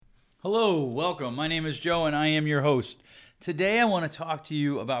Hello, welcome. My name is Joe and I am your host. Today I want to talk to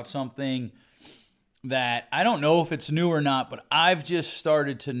you about something that I don't know if it's new or not, but I've just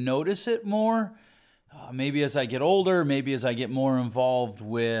started to notice it more. Maybe as I get older, maybe as I get more involved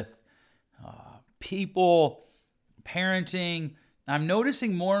with people, parenting. I'm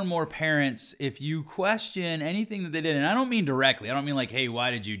noticing more and more parents, if you question anything that they did, and I don't mean directly, I don't mean like, hey,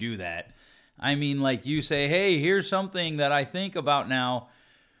 why did you do that? I mean like you say, hey, here's something that I think about now.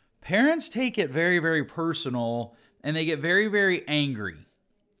 Parents take it very, very personal, and they get very, very angry.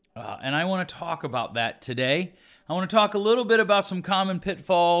 And I want to talk about that today. I want to talk a little bit about some common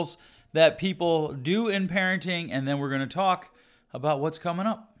pitfalls that people do in parenting, and then we're going to talk about what's coming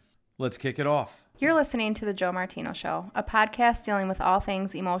up. Let's kick it off. You're listening to The Joe Martino Show, a podcast dealing with all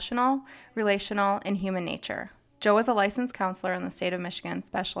things emotional, relational, and human nature. Joe is a licensed counselor in the state of Michigan,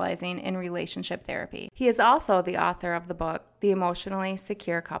 specializing in relationship therapy. He is also the author of the book, The Emotionally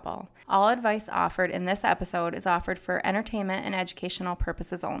Secure Couple. All advice offered in this episode is offered for entertainment and educational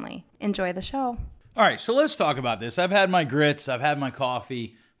purposes only. Enjoy the show. All right, so let's talk about this. I've had my grits, I've had my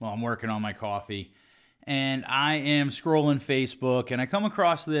coffee. Well, I'm working on my coffee. And I am scrolling Facebook, and I come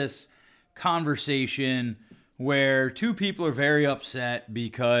across this conversation where two people are very upset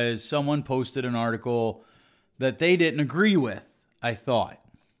because someone posted an article that they didn't agree with, I thought.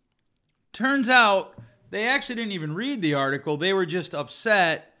 Turns out they actually didn't even read the article. They were just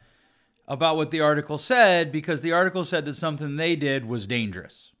upset about what the article said because the article said that something they did was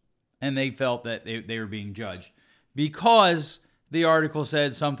dangerous. And they felt that they were being judged because the article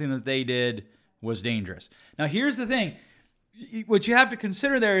said something that they did was dangerous. Now, here's the thing. What you have to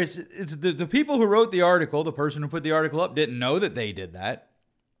consider there is it's the people who wrote the article, the person who put the article up, didn't know that they did that.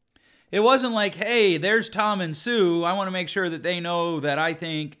 It wasn't like, hey, there's Tom and Sue. I want to make sure that they know that I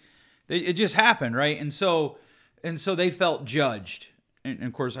think it just happened, right? And so they felt judged. And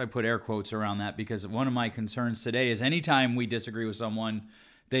of course, I put air quotes around that because one of my concerns today is anytime we disagree with someone,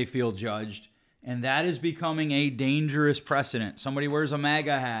 they feel judged. And that is becoming a dangerous precedent. Somebody wears a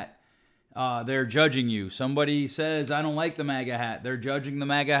MAGA hat. They're judging you. Somebody says, I don't like the MAGA hat. They're judging the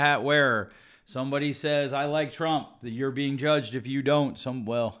MAGA hat wearer. Somebody says, I like Trump. You're being judged if you don't.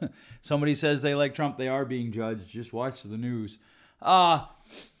 Somebody says they like Trump. They are being judged. Just watch the news. I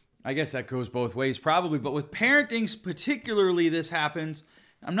guess that goes both ways probably. But with parenting particularly, this happens.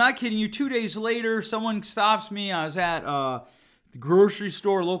 I'm not kidding you. 2 days later, someone stops me. I was at the grocery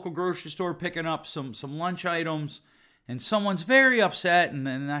store, local grocery store, picking up some lunch items. And someone's very upset.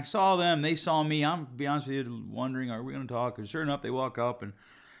 And I saw them. They saw me. I'm, to be honest with you, wondering, are we going to talk? And sure enough, they walk up and,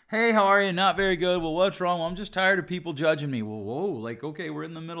 hey, how are you? Not very good. Well, what's wrong? Well, I'm just tired of people judging me. Well, whoa, okay, we're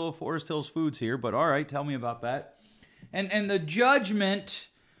in the middle of Forest Hills Foods here, but all right, tell me about that. And the judgment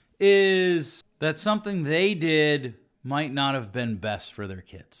is that something they did might not have been best for their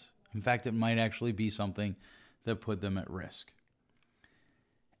kids. In fact, it might actually be something that put them at risk.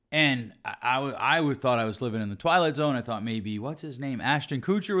 And I thought I was living in the Twilight Zone. I thought maybe, what's his name? Ashton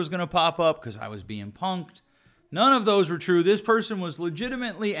Kutcher was going to pop up because I was being punked. None of those were true. This person was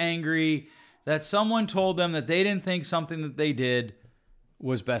legitimately angry that someone told them that they didn't think something that they did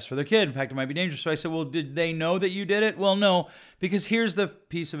was best for their kid. In fact, it might be dangerous. So I said, well, did they know that you did it? Well, no, because here's the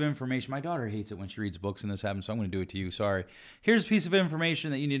piece of information. My daughter hates it when she reads books and this happens, so I'm going to do it to you. Sorry. Here's a piece of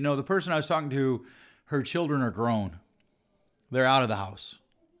information that you need to know. The person I was talking to, her children are grown. They're out of the house.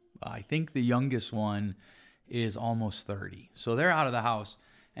 I think the youngest one is almost 30. So they're out of the house.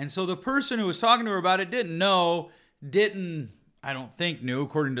 And so the person who was talking to her about it I don't think knew,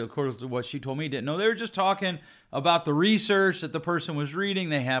 according to what she told me, didn't know. They were just talking about the research that the person was reading.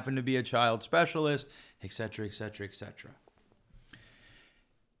 They happened to be a child specialist, etc., etc., etc.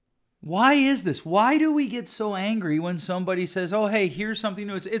 Why is this? Why do we get so angry when somebody says, oh, hey, here's something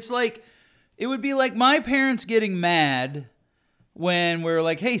new? It's like, it would be like my parents getting mad when we're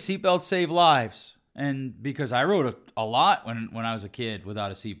like, hey, seatbelts save lives. And because I rode a lot when I was a kid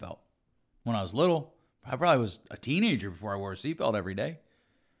without a seatbelt. When I was little, I probably was a teenager before I wore a seatbelt every day.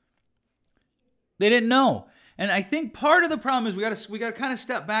 They didn't know. And I think part of the problem is we got to kind of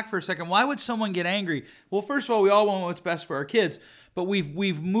step back for a second. Why would someone get angry? Well, first of all, we all want what's best for our kids, but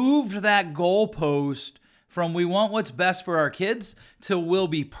we've moved that goalpost from we want what's best for our kids to we'll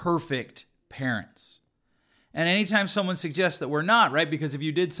be perfect parents. And anytime someone suggests that we're not, right? Because if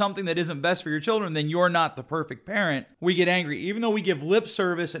you did something that isn't best for your children, then you're not the perfect parent. We get angry, even though we give lip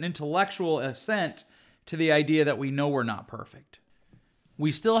service and intellectual assent to the idea that we know we're not perfect.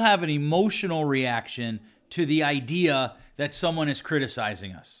 We still have an emotional reaction to the idea that someone is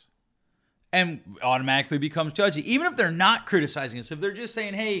criticizing us and automatically becomes judgy. Even if they're not criticizing us, if they're just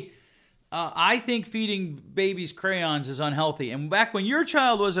saying, hey, I think feeding babies crayons is unhealthy. And back when your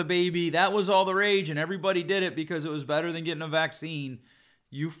child was a baby, that was all the rage and everybody did it because it was better than getting a vaccine.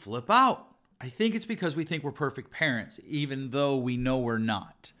 You flip out. I think it's because we think we're perfect parents, even though we know we're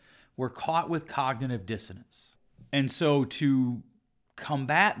not. We're caught with cognitive dissonance. And so to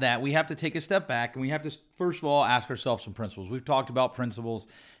combat that, we have to take a step back and we have to, first of all, ask ourselves some principles. We've talked about principles,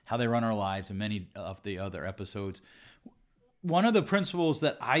 how they run our lives in many of the other episodes. One of the principles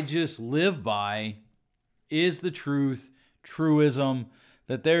that I just live by is the truism,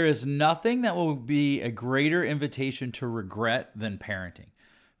 that there is nothing that will be a greater invitation to regret than parenting.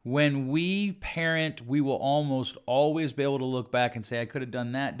 When we parent, we will almost always be able to look back and say, I could have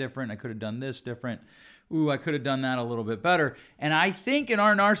done that different. I could have done this different. Ooh, I could have done that a little bit better. And I think in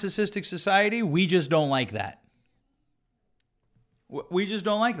our narcissistic society, we just don't like that. We just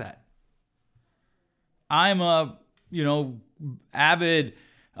don't like that. I'm a, avid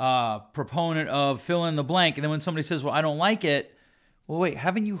proponent of fill in the blank. And then when somebody says, well, I don't like it. Well, wait,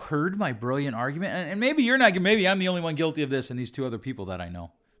 haven't you heard my brilliant argument? And maybe you're not, maybe I'm the only one guilty of this and these two other people that I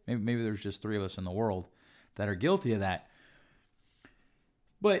know. Maybe there's just three of us in the world that are guilty of that.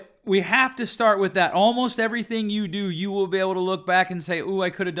 But we have to start with that. Almost everything you do, you will be able to look back and say, ooh, I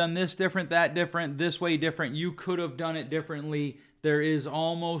could have done this different, that different, this way different. You could have done it differently. There is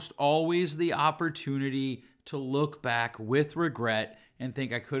almost always the opportunity to look back with regret and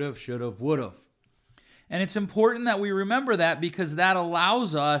think I could have, should have, would have. And it's important that we remember that because that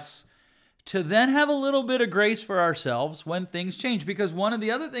allows us to then have a little bit of grace for ourselves when things change. Because one of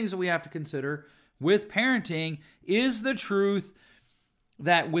the other things that we have to consider with parenting is the truth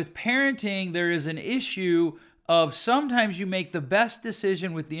that with parenting, there is an issue of sometimes you make the best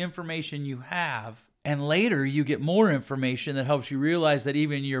decision with the information you have, and later you get more information that helps you realize that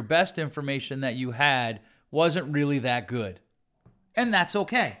even your best information that you had wasn't really that good. And that's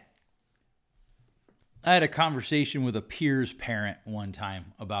okay. I had a conversation with a peer's parent one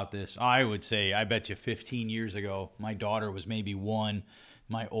time about this. I would say, I bet you 15 years ago, my daughter was maybe 1.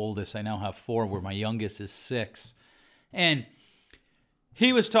 My oldest, I now have 4, where my youngest is 6. And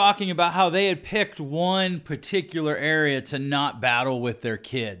he was talking about how they had picked one particular area to not battle with their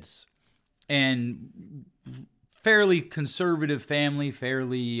kids. And fairly conservative family,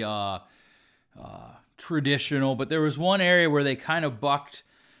 fairly traditional, but there was one area where they kind of bucked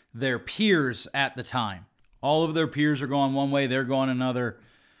their peers at the time. All of their peers are going one way, they're going another.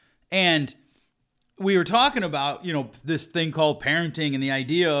 And we were talking about, this thing called parenting and the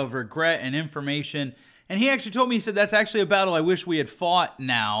idea of regret and information. And he actually told me, he said, that's actually a battle I wish we had fought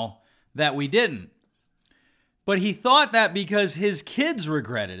now that we didn't. But he thought that because his kids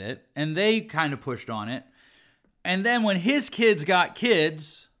regretted it and they kind of pushed on it. And then when his kids got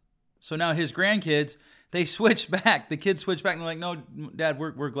kids, so now his grandkids, they switched back. The kids switched back and they're like, no, Dad,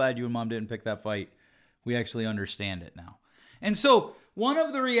 we're glad you and Mom didn't pick that fight. We actually understand it now. And so one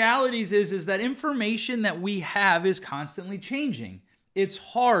of the realities is that information that we have is constantly changing. It's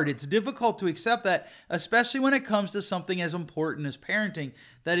hard. It's difficult to accept that, especially when it comes to something as important as parenting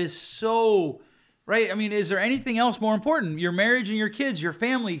that is so, right? I mean, is there anything else more important? Your marriage and your kids, your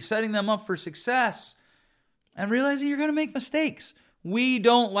family, setting them up for success and realizing you're going to make mistakes. We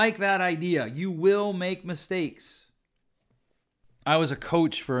don't like that idea. You will make mistakes. I was a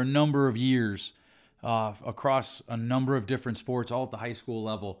coach for a number of years across a number of different sports, all at the high school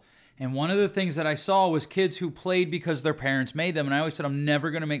level. And one of the things that I saw was kids who played because their parents made them. And I always said, I'm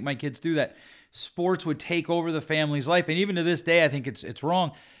never going to make my kids do that. Sports would take over the family's life. And even to this day, I think it's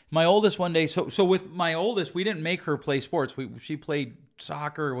wrong. My oldest one day, so with my oldest, we didn't make her play sports. She played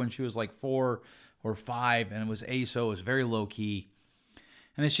soccer when she was like 4 or 5, and it was ASO. It was very low key.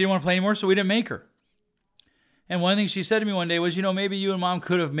 And then she didn't want to play anymore, so we didn't make her. And one thing she said to me one day was, maybe you and Mom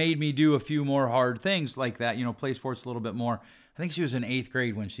could have made me do a few more hard things like that, play sports a little bit more. I think she was in 8th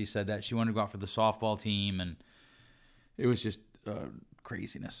grade when she said that. She wanted to go out for the softball team, and it was just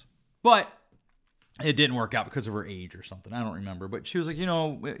craziness. But it didn't work out because of her age or something. I don't remember. But she was like,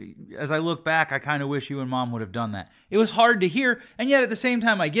 as I look back, I kind of wish you and Mom would have done that. It was hard to hear, and yet at the same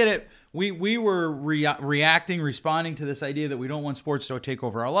time, I get it. We were responding to this idea that we don't want sports to take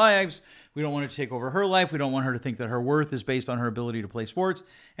over our lives. We don't want it to take over her life. We don't want her to think that her worth is based on her ability to play sports.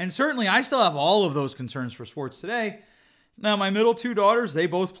 And certainly, I still have all of those concerns for sports today. Now, my middle 2 daughters, they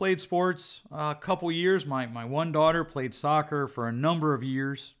both played sports a couple years. My one daughter played soccer for a number of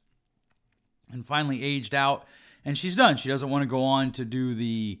years and finally aged out, and she's done. She doesn't want to go on to do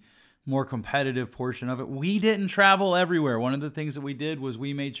the more competitive portion of it. We didn't travel everywhere. One of the things that we did was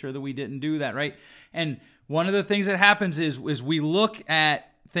we made sure that we didn't do that, right? And one of the things that happens is we look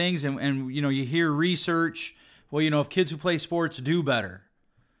at things and you hear research, well, if kids who play sports do better.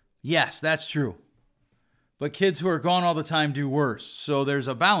 Yes, that's true. But kids who are gone all the time do worse. So there's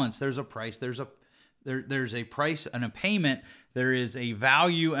a balance. There's a price. There's a price and a payment. There is a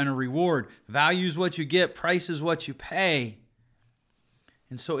value and a reward. Value is what you get. Price is what you pay.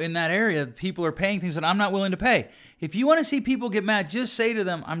 And so in that area, people are paying things that I'm not willing to pay. If you want to see people get mad, just say to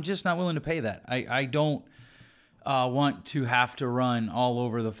them, I'm just not willing to pay that. I don't want to have to run all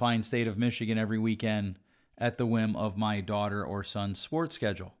over the fine state of Michigan every weekend at the whim of my daughter or son's sports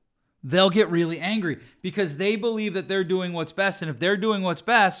schedule. They'll get really angry because they believe that they're doing what's best. And if they're doing what's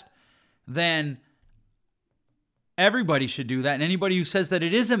best, then everybody should do that. And anybody who says that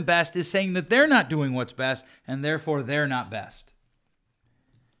it isn't best is saying that they're not doing what's best, and therefore they're not best.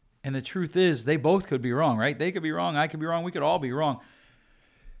 And the truth is, they both could be wrong, right? They could be wrong. I could be wrong. We could all be wrong.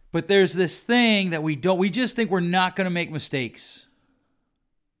 But there's this thing that we just think we're not going to make mistakes.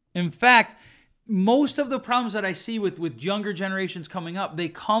 In fact, most of the problems that I see with younger generations coming up, they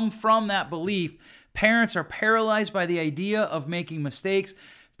come from that belief. Parents are paralyzed by the idea of making mistakes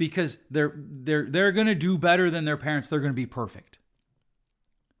because they're going to do better than their parents. They're going to be perfect.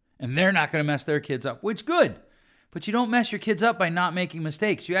 And they're not going to mess their kids up, which good. But you don't mess your kids up by not making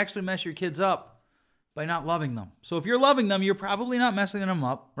mistakes. You actually mess your kids up by not loving them. So if you're loving them, you're probably not messing them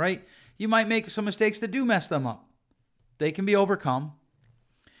up, right? You might make some mistakes that do mess them up. They can be overcome.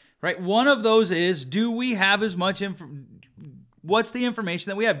 Right? One of those is, do we have as much what's the information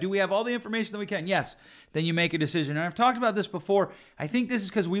that we have? Do we have all the information that we can? Yes. Then you make a decision. And I've talked about this before. I think this is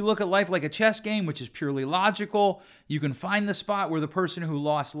because we look at life like a chess game, which is purely logical. You can find the spot where the person who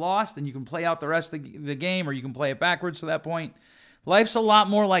lost, and you can play out the rest of the game, or you can play it backwards to that point. Life's a lot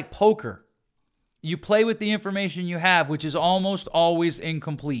more like poker. You play with the information you have, which is almost always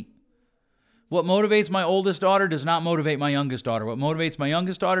incomplete. What motivates my oldest daughter does not motivate my youngest daughter. What motivates my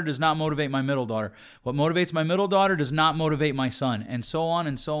youngest daughter does not motivate my middle daughter. What motivates my middle daughter does not motivate my son, and so on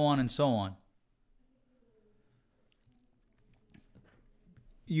and so on and so on.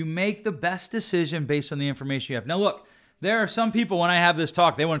 You make the best decision based on the information you have. Now look, there are some people, when I have this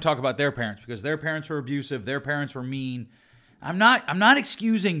talk, they want to talk about their parents because their parents were abusive, their parents were mean. I'm not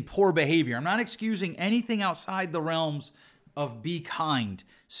excusing poor behavior. I'm not excusing anything outside the realms of be kind,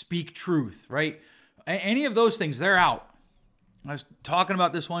 speak truth, right? Any of those things, they're out. I was talking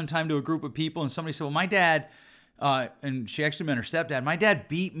about this one time to a group of people, and somebody said, well, my dad, and she actually meant her stepdad, my dad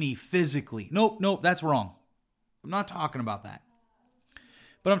beat me physically. Nope, that's wrong. I'm not talking about that.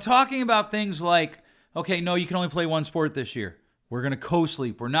 But I'm talking about things like, okay, no, you can only play one sport this year. We're going to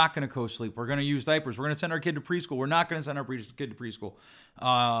co-sleep. We're not going to co-sleep. We're going to use diapers. We're going to send our kid to preschool. We're not going to send our kid to preschool.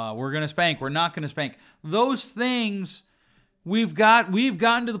 We're going to spank. We're not going to spank. Those things, we've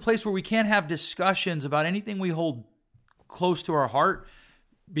gotten to the place where we can't have discussions about anything we hold close to our heart,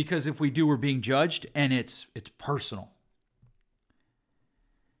 because if we do, we're being judged, and it's personal.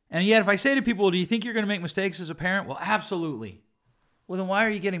 And yet, if I say to people, do you think you're going to make mistakes as a parent? Well, absolutely. Well, then why are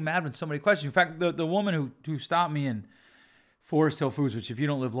you getting mad when somebody questions you? In fact, the woman who stopped me in Forest Hill Foods, which if you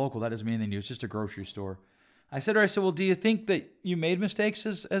don't live local, that doesn't mean anything to you. It's just a grocery store. I said to her, well, do you think that you made mistakes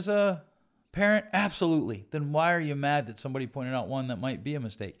as a parent? Absolutely. Then why are you mad that somebody pointed out one that might be a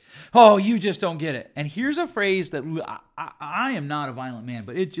mistake? Oh, you just don't get it. And here's a phrase that I am not a violent man,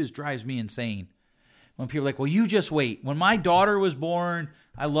 but it just drives me insane. When people are like, well, you just wait. When my daughter was born,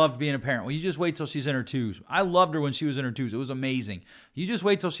 I loved being a parent. Well, you just wait till she's in her twos. I loved her when she was in her twos. It was amazing. You just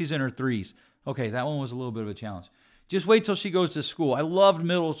wait till she's in her threes. Okay, that one was a little bit of a challenge. Just wait till she goes to school. I loved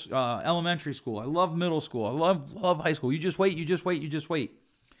elementary school. I loved middle school. I love high school. You just wait.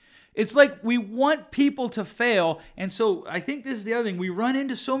 It's like we want people to fail. And so I think this is the other thing. We run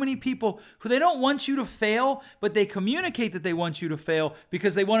into so many people who they don't want you to fail, but they communicate that they want you to fail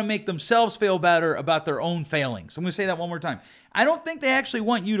because they want to make themselves feel better about their own failings. I'm going to say that one more time. I don't think they actually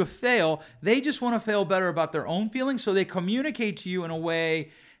want you to fail. They just want to feel better about their own feelings. So they communicate to you in a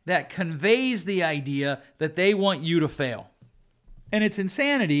way that conveys the idea that they want you to fail. And it's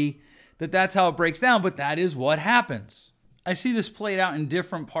insanity that that's how it breaks down, but that is what happens. I see this played out in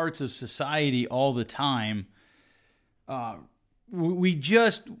different parts of society all the time. We're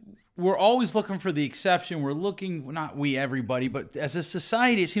always looking for the exception. We're looking, not we, everybody, but as a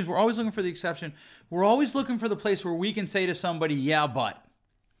society, it seems we're always looking for the exception. We're always looking for the place where we can say to somebody, yeah, but.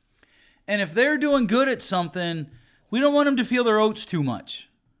 And if they're doing good at something, we don't want them to feel their oats too much.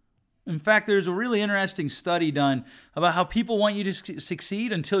 In fact, there's a really interesting study done about how people want you to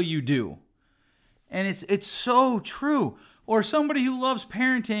succeed until you do. And it's so true. Or somebody who loves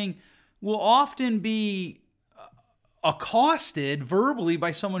parenting will often be accosted verbally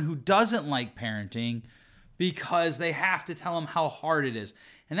by someone who doesn't like parenting because they have to tell them how hard it is.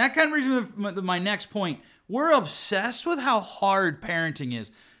 And that kind of brings me to my next point. We're obsessed with how hard parenting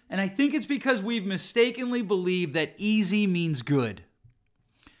is. And I think it's because we've mistakenly believed that easy means good.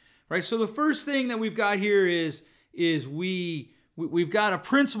 Right? So the first thing that we've got here is we've got a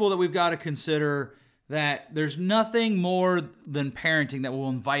principle that we've got to consider, that there's nothing more than parenting that will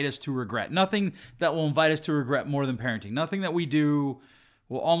invite us to regret. Nothing that will invite us to regret more than parenting. Nothing that we do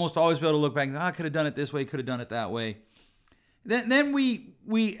will almost always be able to look back and I could have done it this way, could have done it that way. Then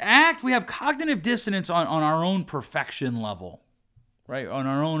we have cognitive dissonance on our own perfection level, right? On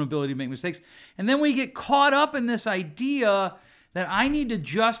our own ability to make mistakes. And then we get caught up in this idea that I need to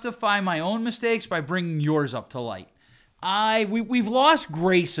justify my own mistakes by bringing yours up to light. We've lost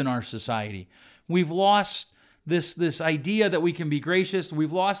grace in our society. We've lost this idea that we can be gracious.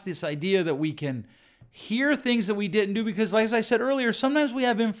 We've lost this idea that we can hear things that we didn't do because, like as I said earlier, sometimes we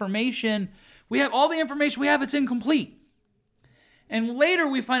have information. We have all the information we have, it's incomplete. And later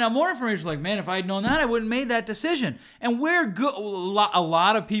we find out more information like, man, if I had known that, I wouldn't have made that decision. And we're good. A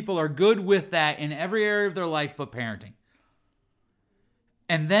lot of people are good with that in every area of their life but parenting.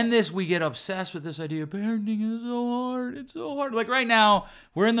 And then we get obsessed with this idea of parenting is so hard. It's so hard. Like right now,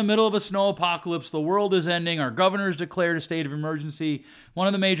 we're in the middle of a snow apocalypse. The world is ending. Our governor's declared a state of emergency. One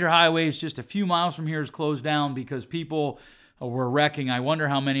of the major highways just a few miles from here is closed down because people were wrecking. I wonder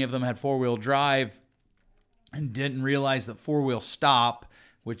how many of them had four-wheel drive and didn't realize that four-wheel stop,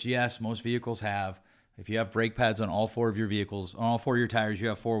 which yes, most vehicles have. If you have brake pads on all four of your vehicles, on all four of your tires, you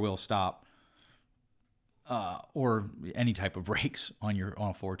have four-wheel stop. Or any type of brakes on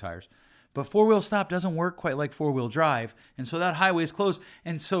all four tires. But four-wheel stop doesn't work quite like four-wheel drive. And so that highway is closed.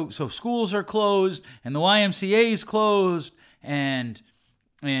 And so schools are closed, and the YMCA is closed, and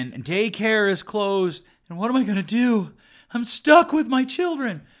daycare is closed. And what am I going to do? I'm stuck with my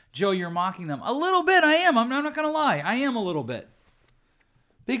children. Joe, you're mocking them. A little bit, I am. I'm not going to lie. I am a little bit.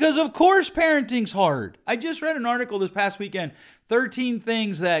 Because of course parenting's hard. I just read an article this past weekend, 13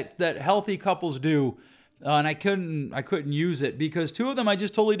 things that healthy couples do. And I couldn't use it because two of them I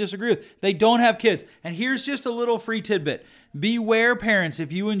just totally disagree with. They don't have kids. And here's just a little free tidbit. Beware, parents,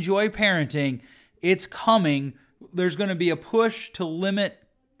 if you enjoy parenting, it's coming. There's going to be a push to limit,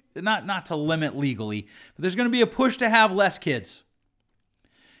 not to limit legally, but there's going to be a push to have less kids.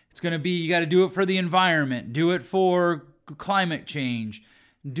 It's going to be, you got to do it for the environment, do it for climate change,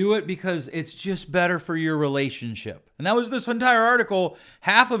 do it because it's just better for your relationship. And that was this entire article.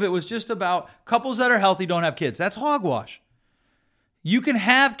 Half of it was just about couples that are healthy don't have kids. That's hogwash. You can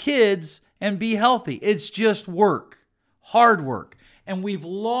have kids and be healthy. It's just work, hard work. And we've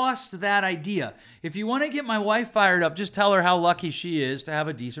lost that idea. If you want to get my wife fired up, just tell her how lucky she is to have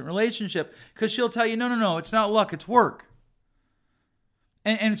a decent relationship, because she'll tell you, no, it's not luck, it's work.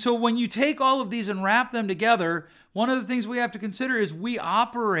 And so when you take all of these and wrap them together, one of the things we have to consider is we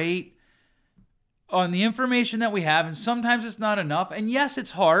operate on the information that we have, and sometimes it's not enough. And yes,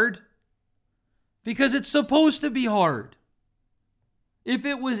 it's hard because it's supposed to be hard. If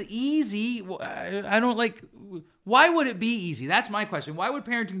it was easy, why would it be easy? That's my question. Why would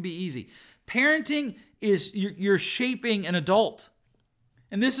parenting be easy? Parenting is you're shaping an adult.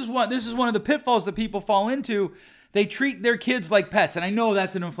 And this is one of the pitfalls that people fall into. They treat their kids like pets. And I know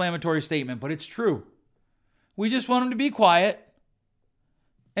that's an inflammatory statement, but it's true. We just want them to be quiet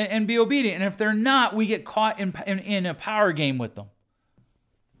and be obedient. And if they're not, we get caught in a power game with them.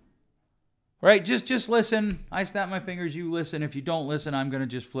 Right? Just listen. I snap my fingers, you listen. If you don't listen, I'm going to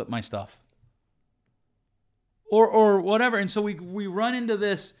just flip my stuff. Or whatever. And so we run into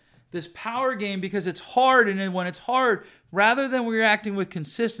this power game because it's hard. And then when it's hard, rather than reacting with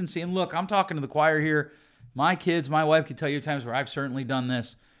consistency, and look, I'm talking to the choir here. My kids, my wife can tell you times where I've certainly done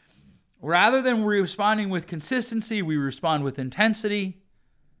this. Rather than responding with consistency, we respond with intensity.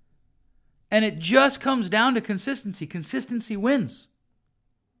 And it just comes down to consistency. Consistency wins.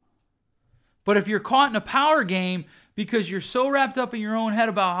 But if you're caught in a power game because you're so wrapped up in your own head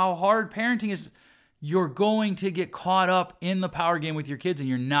about how hard parenting is, you're going to get caught up in the power game with your kids, and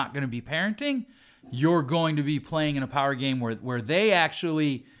you're not going to be parenting. You're going to be playing in a power game where they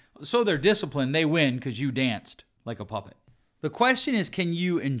actually, so they're disciplined, they win because you danced like a puppet. The question is, can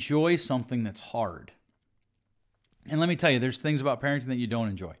you enjoy something that's hard? And let me tell you, there's things about parenting that you don't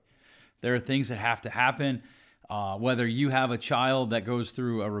enjoy. There are things that have to happen. Whether you have a child that goes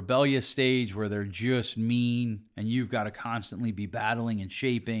through a rebellious stage where they're just mean and you've got to constantly be battling and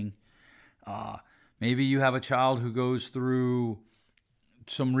shaping. Maybe you have a child who goes through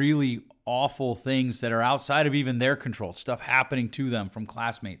some really awful things that are outside of even their control, stuff happening to them from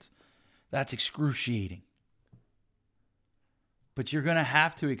classmates. That's excruciating. But you're going to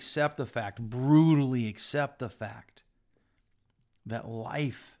have to accept the fact, brutally accept the fact, that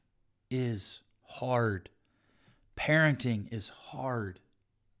life is hard. Parenting is hard.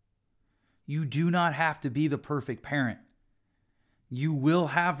 You do not have to be the perfect parent. You will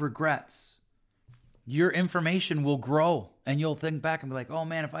have regrets. Your information will grow and you'll think back and be like, oh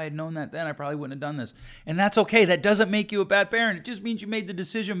man, if I had known that then, I probably wouldn't have done this. And that's okay. That doesn't make you a bad parent. It just means you made the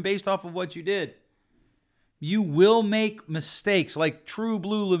decision based off of what you did. You will make mistakes, like true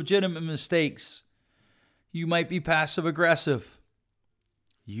blue legitimate mistakes. You might be passive aggressive.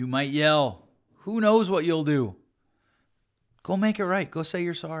 You might yell. Who knows what you'll do? Go make it right. Go say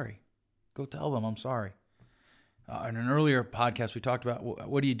you're sorry. Go tell them I'm sorry. In an earlier podcast, we talked about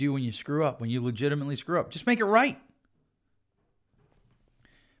what do you do when you screw up, when you legitimately screw up? Just make it right.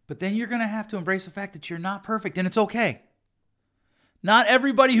 But then you're going to have to embrace the fact that you're not perfect, and it's okay. Not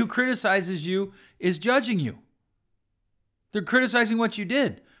everybody who criticizes you is judging you. They're criticizing what you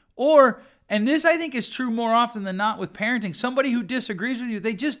did. Or, and this I think is true more often than not with parenting, somebody who disagrees with you,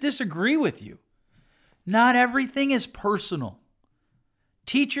 they just disagree with you. Not everything is personal.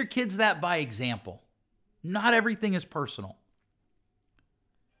 Teach your kids that by example. Not everything is personal.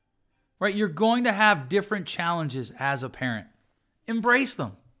 Right? You're going to have different challenges as a parent. Embrace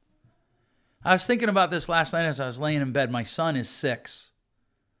them. I was thinking about this last night as I was laying in bed. My son is 6.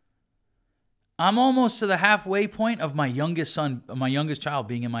 I'm almost to the halfway point of my youngest child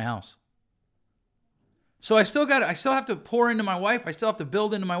being in my house. So I still have to pour into my wife. I still have to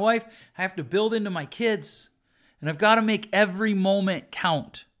build into my wife. I have to build into my kids. And I've got to make every moment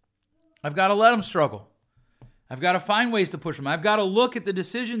count. I've got to let them struggle. I've got to find ways to push them. I've got to look at the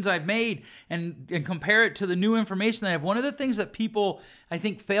decisions I've made and compare it to the new information that I have. One of the things that people, I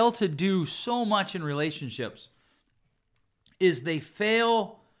think, fail to do so much in relationships is they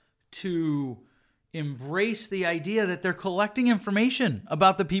fail to embrace the idea that they're collecting information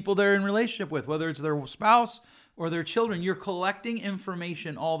about the people they're in relationship with, whether it's their spouse or their children. You're collecting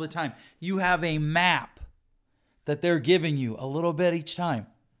information all the time. You have a map that they're giving you a little bit each time.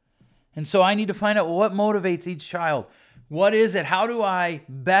 And so I need to find out what motivates each child. What is it? How do I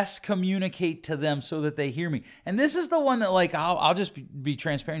best communicate to them so that they hear me? And this is the one that, like, I'll just be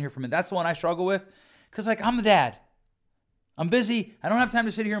transparent here for a minute. That's the one I struggle with because, like, I'm the dad. I'm busy. I don't have time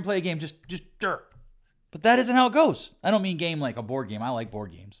to sit here and play a game. Just dirt. But that isn't how it goes. I don't mean game like a board game. I like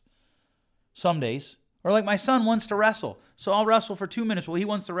board games. Some days. Or like my son wants to wrestle. So I'll wrestle for 2 minutes. Well, he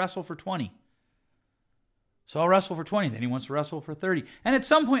wants to wrestle for 20. So I'll wrestle for 20. Then he wants to wrestle for 30. And at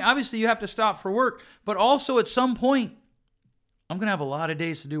some point, obviously, you have to stop for work. But also at some point, I'm going to have a lot of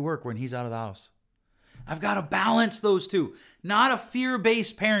days to do work when he's out of the house. I've got to balance those two. Not a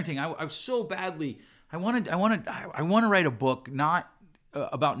fear-based parenting. I so badly, I want to write a book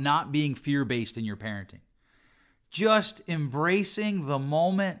about not being fear-based in your parenting. Just embracing the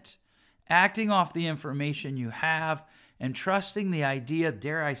moment, acting off the information you have, and trusting the idea,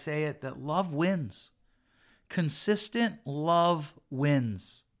 dare I say it, that love wins. Consistent love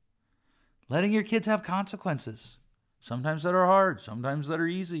wins. Letting your kids have consequences. Sometimes that are hard, sometimes that are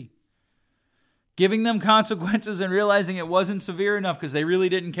easy. Giving them consequences and realizing it wasn't severe enough because they really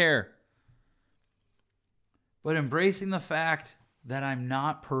didn't care. But embracing the fact that I'm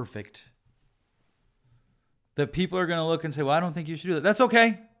not perfect. That people are going to look and say, well, I don't think you should do that. That's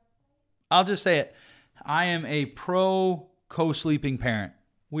okay. I'll just say it. I am a pro co-sleeping parent.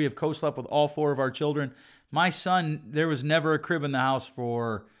 We have co-slept with all 4 of our children. My son, there was never a crib in the house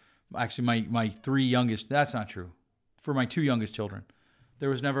for, actually my 3 youngest, that's not true. For my 2 youngest children. There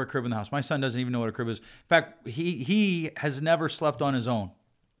was never a crib in the house. My son doesn't even know what a crib is. In fact, he has never slept on his own.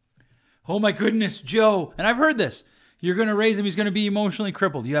 Oh my goodness, Joe. And I've heard this. You're going to raise him. He's going to be emotionally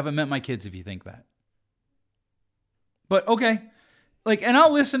crippled. You haven't met my kids if you think that. But okay. And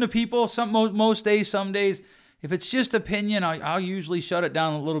I'll listen to people most days, some days. If it's just opinion, I'll usually shut it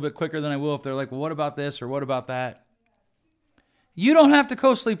down a little bit quicker than I will if they're like, well, what about this or what about that? You don't have to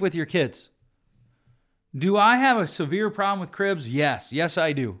co-sleep with your kids. Do I have a severe problem with cribs? Yes. Yes,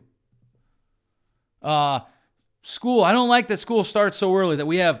 I do. School. I don't like that school starts so early, that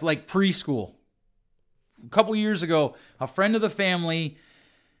we have like preschool. A couple years ago, a friend of the family,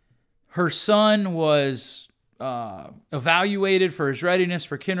 her son was evaluated for his readiness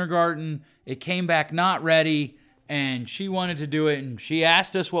for kindergarten. It came back not ready, and she wanted to do it, and she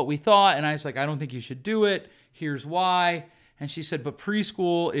asked us what we thought, and I was like, I don't think you should do it. Here's why. And she said, but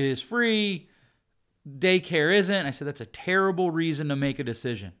preschool is free. Daycare isn't. I said, that's a terrible reason to make a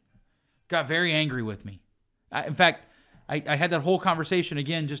decision. Got very angry with me. In fact, I had that whole conversation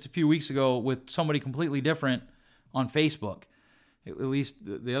again just a few weeks ago with somebody completely different on Facebook. At least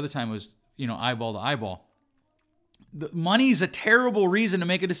the other time was, eyeball to eyeball. The money's a terrible reason to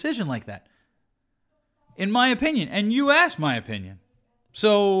make a decision like that, in my opinion. And you asked my opinion.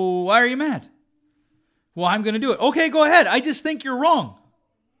 So why are you mad? Well, I'm going to do it. Okay, go ahead. I just think you're wrong.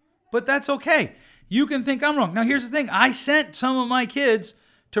 But that's okay. You can think I'm wrong. Now, here's the thing. I sent some of my kids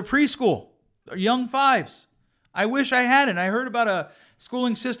to preschool, young fives. I wish I hadn't. I heard about a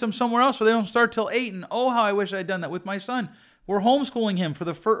schooling system somewhere else where they don't start till 8, and oh, how I wish I'd done that with my son. We're homeschooling him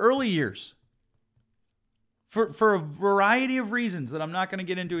for early years. For a variety of reasons that I'm not going to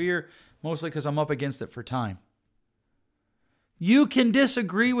get into here, mostly because I'm up against it for time. You can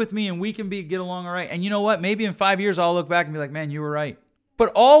disagree with me and we can get along all right. And you know what? Maybe in 5 years I'll look back and be like, man, you were right.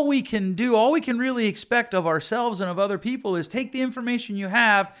 But all we can really expect of ourselves and of other people is take the information you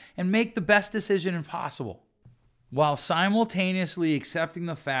have and make the best decision possible, while simultaneously accepting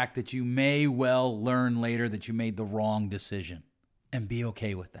the fact that you may well learn later that you made the wrong decision, and be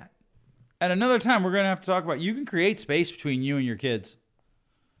okay with that. At another time, we're going to have to talk about, you can create space between you and your kids.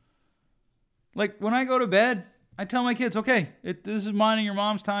 Like when I go to bed, I tell my kids, okay, this is mine and your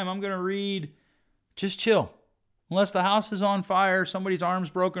mom's time. I'm going to read. Just chill. Unless the house is on fire, somebody's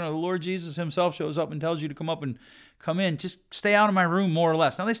arm's broken, or the Lord Jesus himself shows up and tells you to come in. Just stay out of my room, more or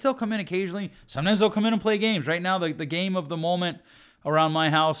less. Now, they still come in occasionally. Sometimes they'll come in and play games. Right now, the game of the moment around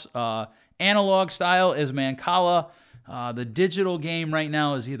my house, analog style, is Mancala. The digital game right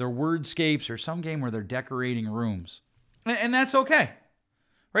now is either Wordscapes or some game where they're decorating rooms. And that's okay.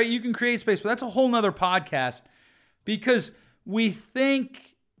 Right? You can create space, but that's a whole nother podcast, because we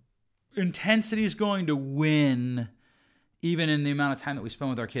think intensity is going to win even in the amount of time that we spend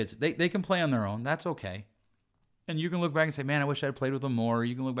with our kids. They can play on their own. That's okay. And you can look back and say, man, I wish I had played with them more.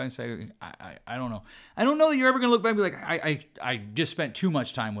 You can look back and say, I don't know. I don't know that you're ever going to look back and be like, I just spent too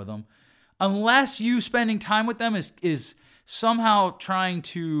much time with them. Unless you spending time with them is somehow trying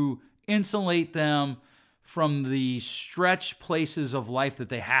to insulate them from the stretch places of life that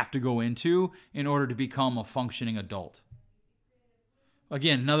they have to go into in order to become a functioning adult.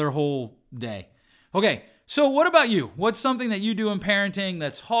 Again, another whole day. Okay, so what about you? What's something that you do in parenting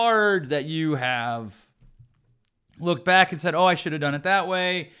that's hard, that you have looked back and said, oh, I should have done it that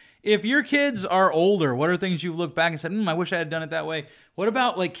way? If your kids are older, what are things you've looked back and said, I wish I had done it that way? What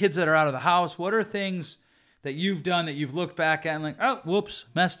about like kids that are out of the house? What are things that you've done that you've looked back at and like, oh, whoops,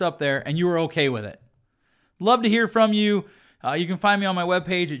 messed up there, and you were okay with it? Love to hear from you. You can find me on my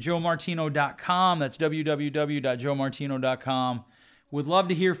webpage at joemartino.com. That's www.joemartino.com. Would love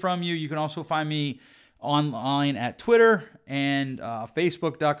to hear from you. You can also find me online at Twitter and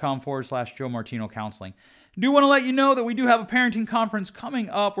facebook.com/Joe Martino Counseling. Do want to let you know that we do have a parenting conference coming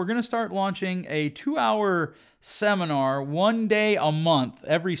up. We're going to start launching a 2-hour seminar, one day a month,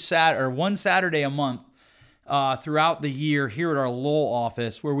 one Saturday a month throughout the year here at our Lowell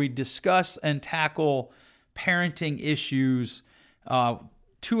office, where we discuss and tackle parenting issues.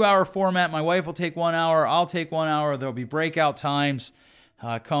 2-hour format. My wife will take 1 hour. I'll take 1 hour. There'll be breakout times.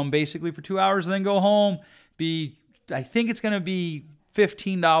 Come basically for 2 hours and then go home. I think it's going to be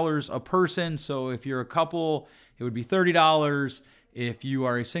 $15 a person. So if you're a couple, it would be $30. If you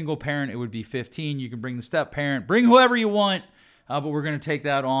are a single parent, it would be $15. You can bring the step parent, bring whoever you want, but we're going to take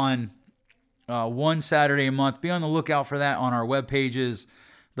that on one Saturday a month. Be on the lookout for that on our web pages.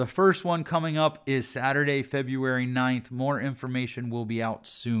 The first one coming up is Saturday, February 9th. More information will be out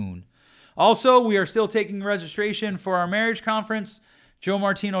soon. Also, we are still taking registration for our marriage conference.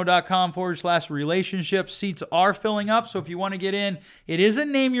 joemartino.com/relationships. Seats are filling up, so if you want to get in, it is a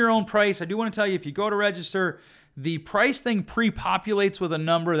name your own price. I do want to tell you, if you go to register, the price thing pre-populates with a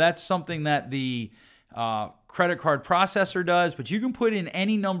number. That's something that the credit card processor does, but you can put in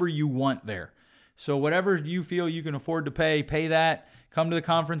any number you want there. So whatever you feel you can afford to pay that. Come to the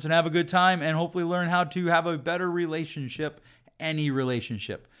conference and have a good time, and hopefully learn how to have a better relationship, any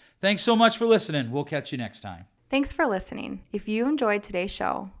relationship. Thanks so much for listening. We'll catch you next time. Thanks for listening. If you enjoyed today's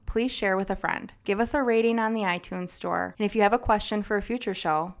show, please share with a friend. Give us a rating on the iTunes store. And if you have a question for a future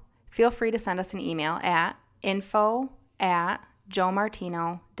show, feel free to send us an email at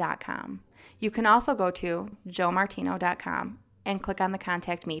info@joemartino.com. You can also go to joemartino.com and click on the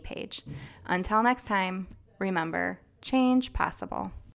Contact Me page. Until next time, remember, change possible.